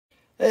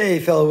Hey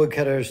fellow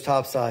woodcutters,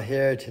 Topsaw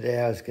here. Today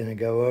I was going to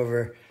go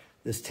over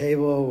this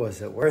table.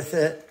 Was it worth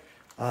it?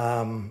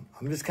 I'm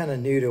just kind of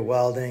new to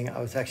welding.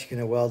 I was actually going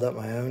to weld up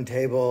my own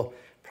table,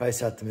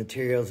 price out the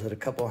materials at a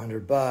couple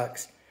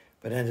 $100,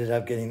 but ended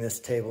up getting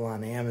this table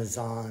on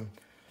Amazon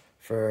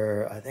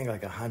for I think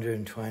like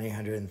 120,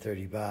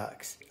 130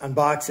 bucks.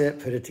 Unbox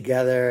it, put it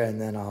together, and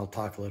then I'll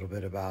talk a little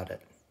bit about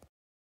it.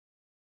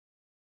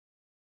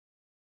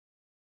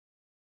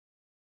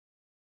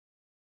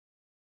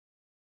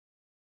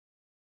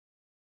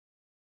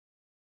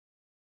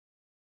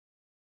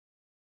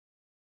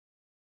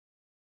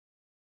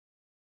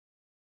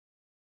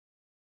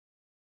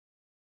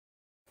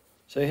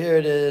 So here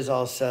it is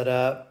all set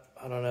up.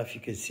 I don't know if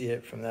you could see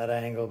it from that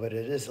angle, but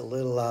it is a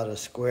little out of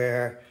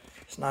square.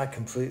 It's not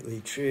completely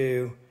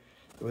true.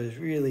 It was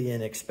really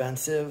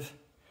inexpensive.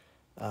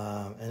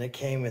 And it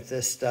came with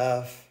this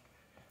stuff.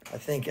 I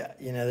think,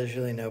 there's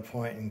really no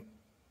point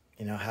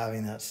in,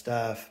 having that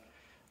stuff.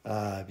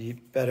 It'd be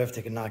better if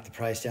they could knock the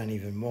price down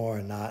even more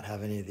and not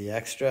have any of the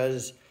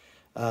extras.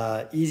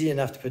 Easy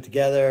enough to put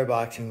together.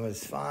 Boxing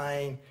was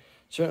fine.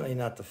 Certainly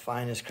not the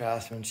finest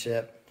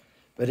craftsmanship.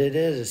 But it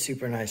is a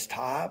super nice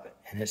top,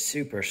 and it's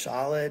super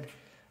solid.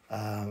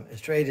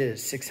 It's rated at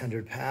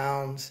 600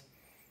 pounds.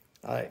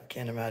 I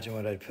can't imagine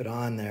what I'd put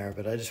on there,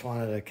 but I just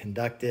wanted a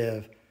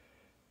conductive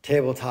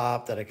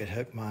tabletop that I could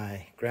hook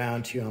my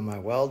ground to on my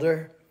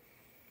welder.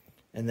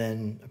 And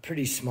then a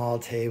pretty small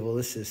table.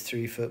 This is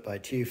 3 foot by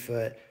 2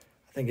 foot.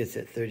 I think it's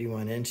at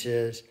 31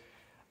 inches.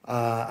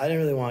 I didn't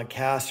really want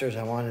casters.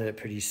 I wanted it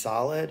pretty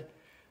solid,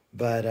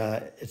 but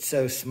it's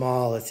so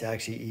small, it's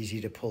actually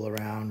easy to pull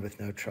around with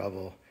no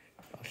trouble.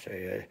 I'll show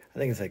you. I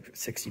think it's like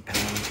 60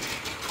 pounds.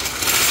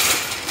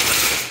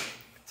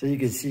 So you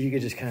can see, you could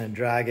just kind of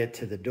drag it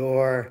to the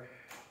door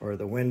or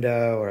the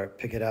window or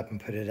pick it up and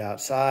put it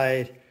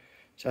outside.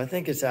 So I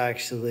think it's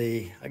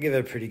actually, I'll give it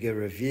a pretty good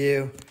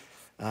review.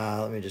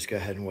 Let me just go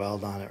ahead and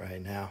weld on it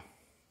right now.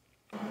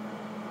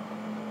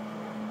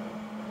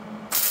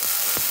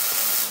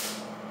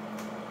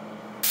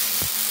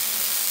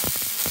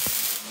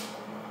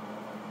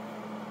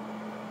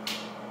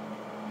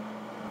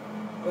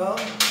 Well,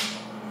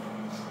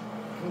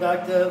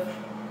 conductive,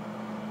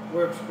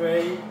 works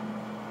great.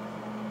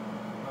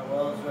 My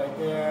weld's right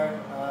there.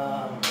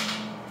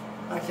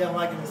 Actually, I'm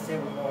liking this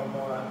table more and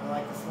more. I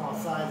like the small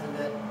size of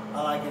it.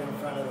 I like it in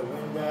front of the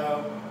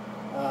window.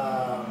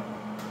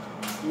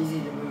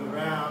 Easy to move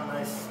around,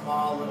 nice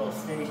small little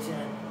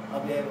station. I'll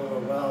be able to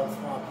weld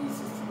small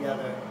pieces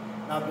together.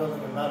 Not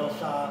building a metal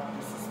shop,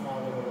 just a small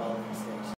little welding station.